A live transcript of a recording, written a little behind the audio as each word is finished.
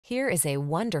Here is a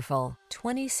wonderful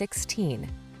 2016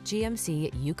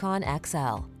 GMC Yukon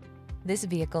XL. This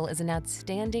vehicle is an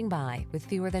outstanding buy with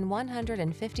fewer than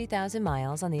 150,000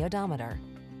 miles on the odometer.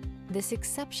 This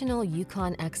exceptional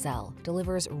Yukon XL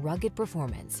delivers rugged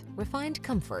performance, refined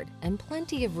comfort, and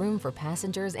plenty of room for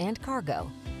passengers and cargo,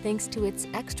 thanks to its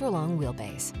extra-long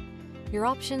wheelbase. Your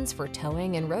options for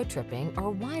towing and road tripping are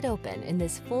wide open in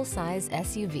this full-size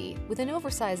SUV with an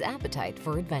oversized appetite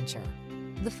for adventure.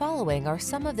 The following are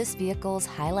some of this vehicle's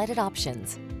highlighted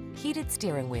options: heated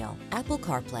steering wheel, Apple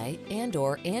CarPlay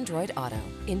and/or Android Auto,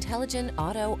 intelligent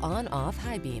auto on-off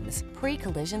high beams,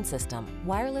 pre-collision system,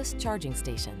 wireless charging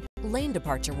station, lane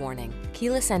departure warning,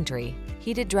 keyless entry,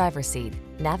 heated driver's seat,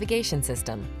 navigation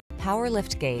system, power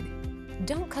liftgate.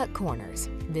 Don't cut corners.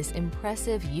 This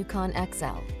impressive Yukon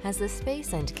XL has the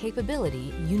space and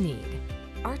capability you need.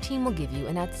 Our team will give you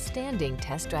an outstanding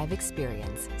test drive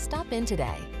experience. Stop in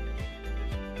today.